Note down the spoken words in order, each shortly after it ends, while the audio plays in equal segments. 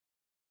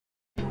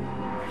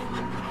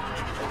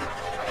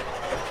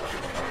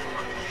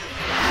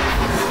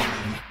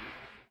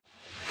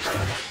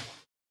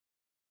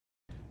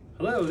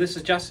Hello, this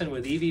is Justin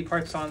with EV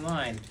Parts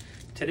Online.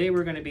 Today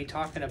we're going to be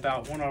talking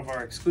about one of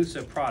our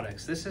exclusive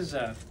products. This is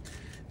a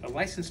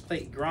license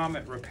plate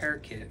grommet repair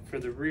kit for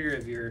the rear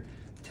of your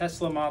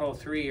Tesla Model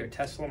 3 or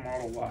Tesla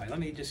Model Y. Let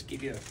me just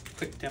give you a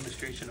quick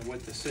demonstration of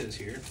what this is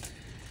here.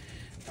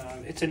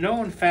 It's a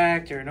known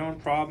fact or a known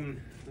problem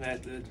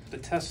that the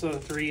Tesla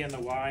 3 and the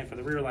Y for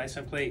the rear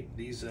license plate,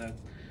 these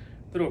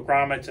little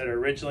grommets that are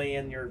originally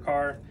in your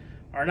car,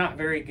 are not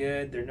very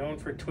good. They're known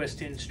for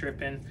twisting,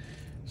 stripping.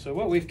 So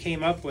what we've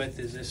came up with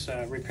is this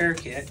repair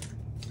kit.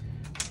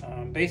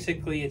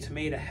 Basically, it's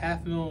made a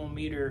 1/2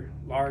 millimeter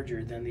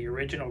larger than the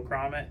original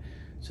grommet,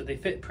 so they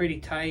fit pretty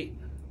tight,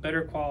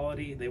 better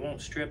quality. They won't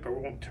strip or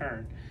won't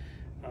turn.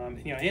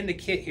 In the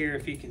kit here,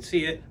 if you can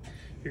see it,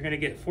 you're going to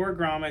get 4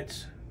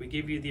 grommets. We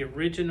give you the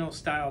original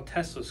style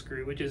Tesla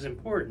screw, which is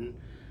important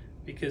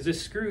because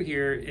this screw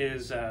here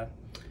is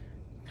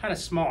kind of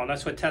small, and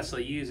that's what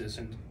Tesla uses.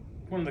 And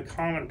one of the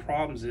common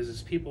problems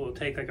is people will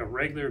take like a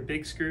regular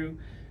big screw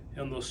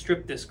and they'll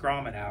strip this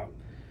grommet out,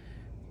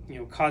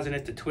 causing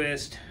it to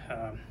twist.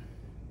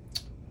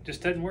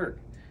 Just doesn't work.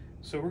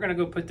 So we're gonna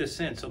go put this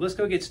in. So let's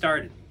go get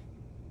started.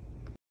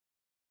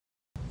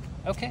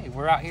 Okay,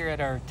 we're out here at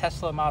our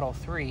Tesla Model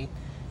 3,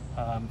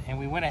 and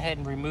we went ahead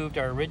and removed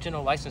our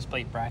original license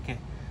plate bracket.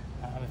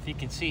 If you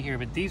can see here,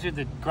 but these are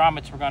the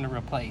grommets we're going to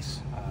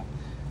replace.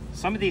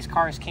 Some of these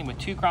cars came with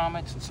 2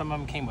 grommets and some of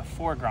them came with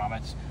 4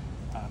 grommets.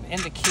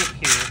 In the kit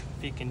here,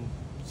 if you can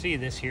see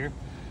this here,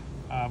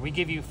 we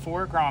give you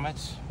 4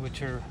 grommets,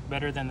 which are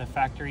better than the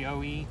factory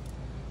OE,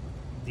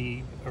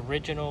 the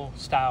original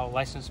style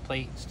license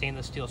plate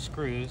stainless steel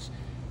screws,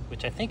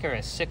 which I think are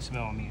a 6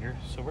 millimeter.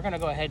 So we're going to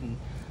go ahead and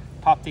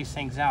pop these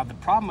things out. The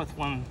problem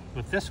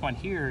with this one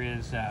here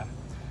is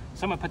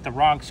someone put the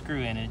wrong screw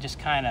in, and it just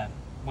kind of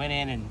went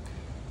in and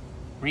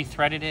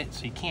re-threaded it,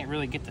 so you can't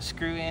really get the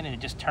screw in and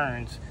it just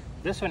turns.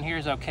 This one here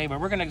is okay,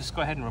 but we're going to just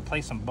go ahead and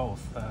replace them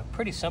both.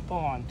 Pretty simple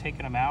on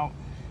taking them out.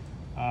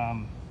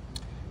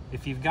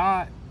 If you've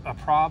got a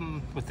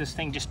problem with this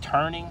thing just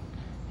turning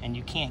and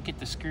you can't get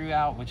the screw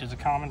out, which is a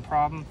common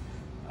problem,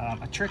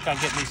 a trick on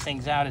getting these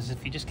things out is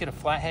if you just get a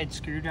flathead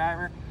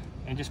screwdriver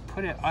and just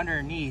put it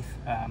underneath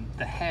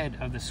the head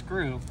of the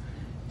screw,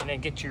 and then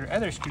get your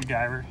other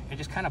screwdriver and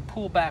just kind of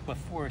pull back with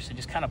force and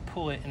just kind of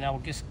pull it, and that'll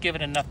just give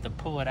it enough to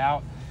pull it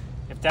out.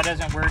 If that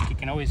doesn't work, you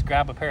can always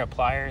grab a pair of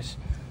pliers,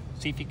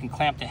 see if you can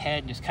clamp the head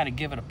and just kind of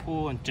give it a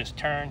pull and just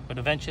turn, but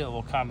eventually it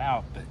will come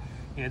out. But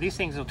these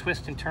things will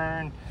twist and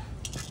turn.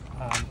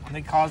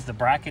 They cause the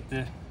bracket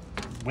to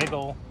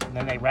wiggle, and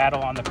then they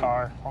rattle on the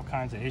car, all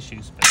kinds of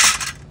issues.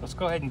 But let's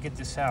go ahead and get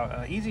this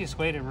out. Easiest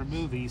way to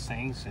remove these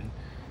things and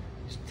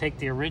just take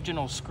the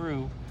original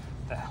screw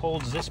that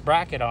holds this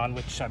bracket on,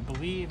 which I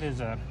believe is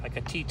like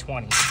a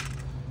T20.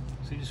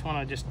 So you just want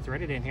to just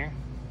thread it in here,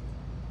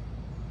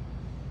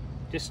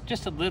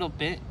 just a little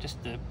bit,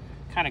 just to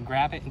kind of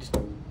grab it and just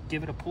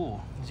give it a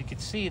pull. As you can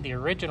see, the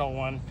original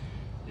one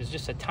is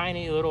just a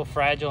tiny little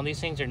fragile, and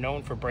these things are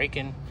known for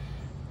breaking.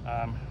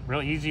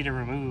 Real easy to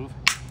remove.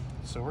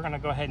 So we're going to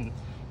go ahead and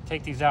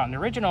take these out. And the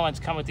original ones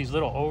come with these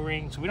little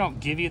O-rings. We don't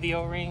give you the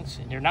O-rings,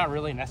 and they're not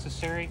really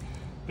necessary,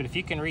 but if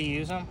you can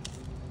reuse them,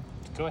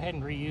 go ahead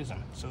and reuse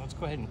them. So let's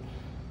go ahead and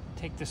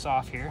take this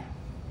off here.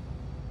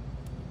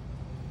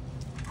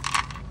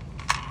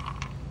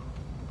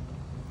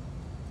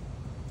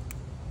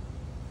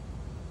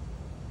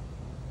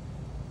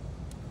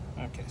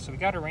 Okay, so we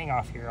got a ring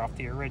off here, off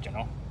the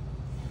original.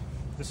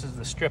 This is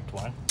the stripped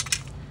one.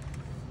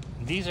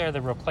 These are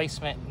the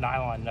replacement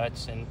nylon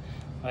nuts, and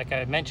like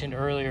I mentioned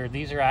earlier,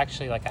 these are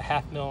actually like a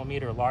 1/2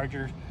 millimeter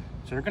larger.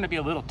 So they're going to be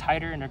a little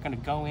tighter, and they're going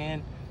to go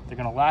in. They're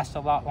going to last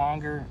a lot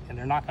longer, and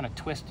they're not going to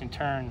twist and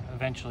turn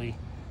eventually,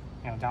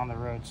 down the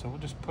road. So we'll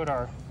just put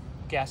our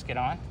gasket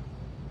on.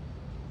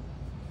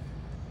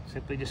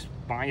 Simply just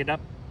bind it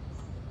up,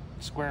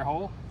 square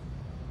hole.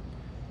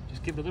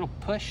 Just give it a little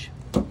push.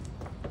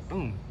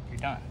 Boom, you're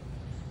done.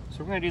 So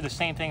we're going to do the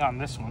same thing on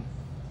this one.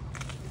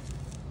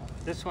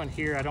 This one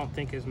here I don't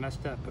think is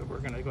messed up, but we're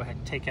going to go ahead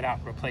and take it out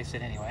and replace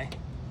it anyway.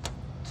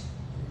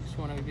 Just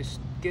want to just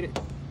get it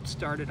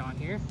started on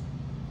here.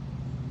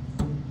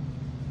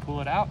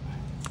 Pull it out.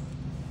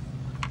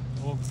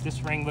 Well,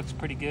 this ring looks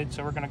pretty good,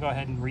 so we're going to go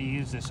ahead and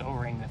reuse this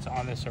O-ring that's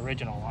on this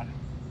original one.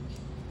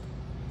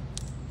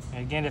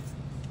 And again, if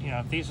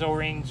these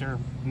O-rings are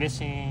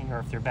missing or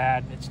if they're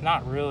bad, it's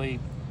not really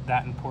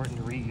that important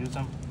to reuse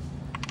them.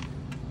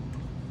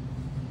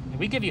 And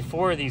we give you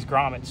 4 of these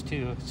grommets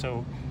too,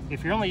 so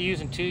if you're only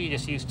using 2, you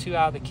just use 2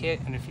 out of the kit,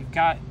 and if you've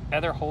got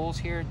other holes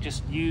here,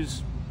 just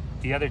use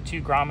the other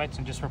 2 grommets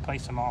and just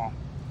replace them all.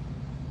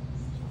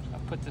 So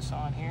I'll put this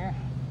on here.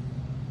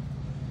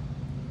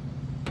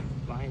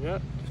 Line it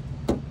up,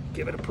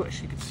 give it a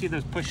push. You can see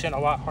those push in a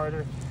lot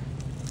harder,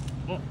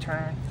 won't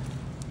turn.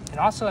 And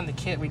also in the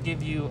kit we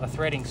give you a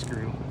threading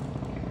screw.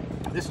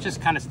 This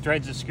just kind of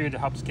threads the screw to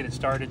help us get it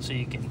started so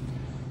you can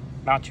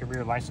mount your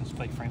rear license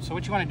plate frame. So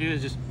what you want to do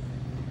is just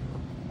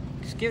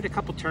give it a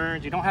couple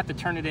turns. You don't have to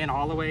turn it in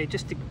all the way,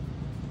 just to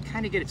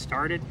kind of get it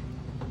started.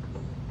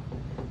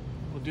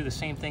 We'll do the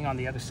same thing on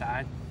the other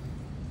side.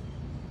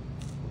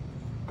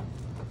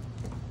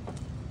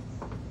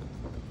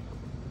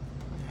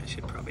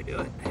 me do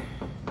it.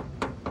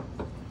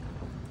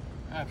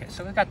 Okay,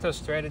 so we got those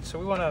threaded. So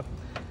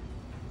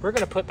we're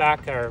gonna put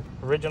back our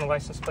original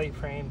license plate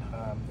frame.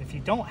 If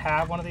you don't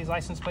have one of these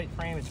license plate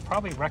frames, it's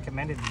probably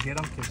recommended to get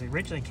them because they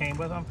originally came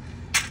with them.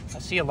 I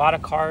see a lot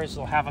of cars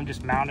will have them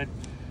just mounted,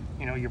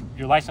 you know,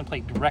 your license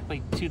plate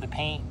directly to the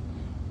paint.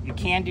 You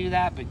can do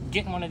that, but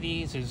getting one of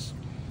these is,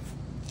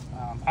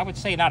 I would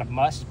say not a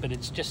must, but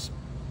it's just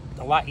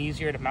a lot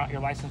easier to mount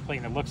your license plate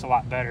and it looks a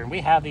lot better. And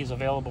we have these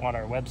available on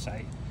our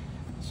website.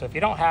 So if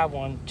you don't have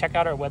one, check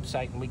out our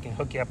website and we can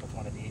hook you up with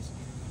one of these.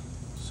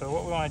 So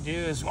what we want to do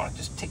is we want to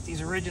just take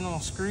these original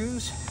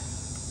screws.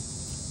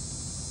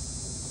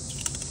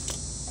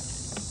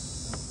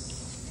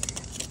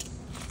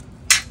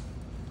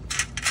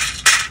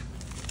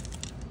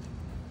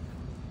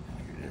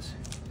 Here it is.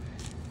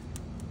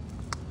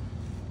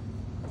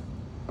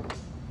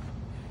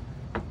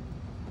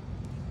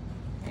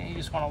 And you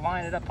just want to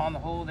line it up on the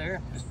hole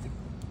there, just to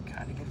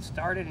kind of get it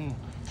started, and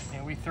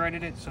we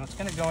threaded it, so it's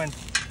going to go in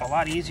a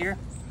lot easier.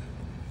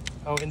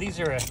 Oh, and these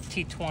are a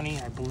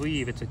T20, I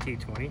believe it's a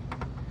T20.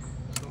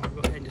 So I'll go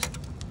ahead and just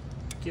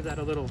give that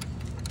a little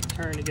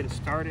turn to get it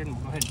started, and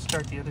we'll go ahead and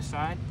start the other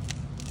side.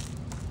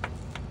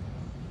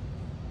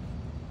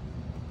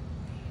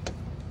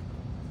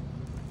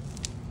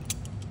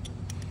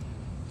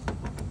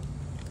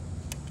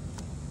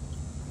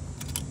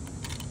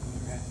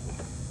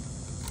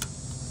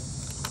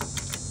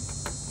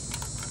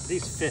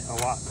 These fit a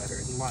lot better,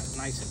 a lot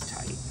nice and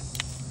tight.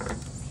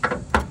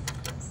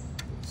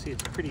 See,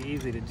 it's pretty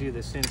easy to do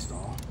this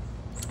install.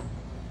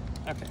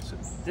 Okay, so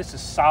this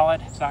is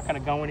solid. It's not going to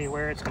go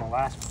anywhere. It's going to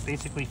last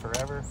basically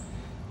forever.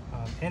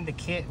 In the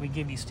kit, we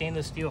give you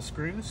stainless steel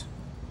screws.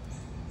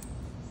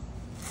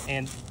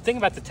 And the thing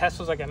about the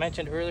Teslas, like I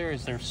mentioned earlier,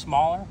 is they're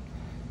smaller.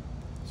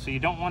 So you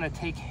don't want to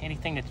take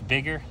anything that's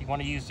bigger. You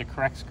want to use the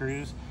correct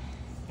screws.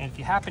 And if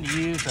you happen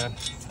to use a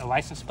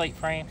license plate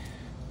frame,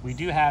 we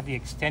do have the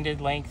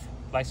extended length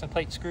license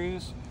plate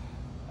screws.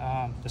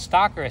 The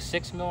stock are a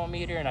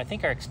 6mm, and I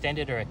think our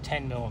extended are a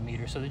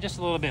 10mm, so they're just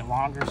a little bit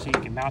longer so you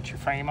can mount your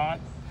frame on.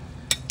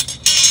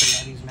 See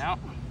how these mount?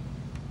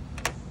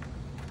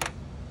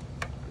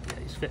 Yeah,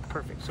 these fit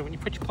perfect. So when you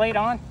put your plate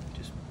on,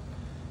 just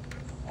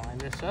line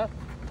this up.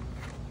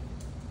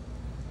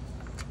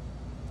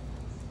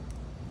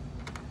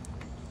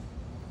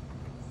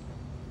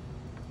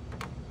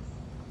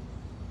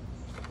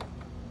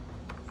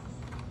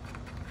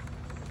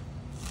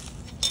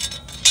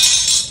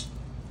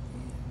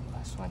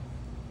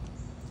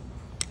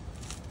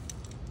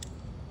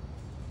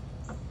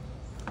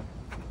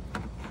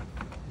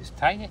 Just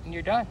tighten it and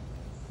you're done.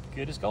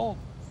 Good as gold.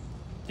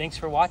 Thanks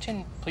for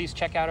watching. Please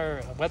check out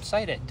our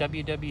website at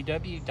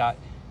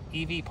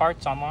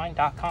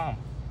www.evpartsonline.com.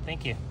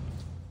 Thank you.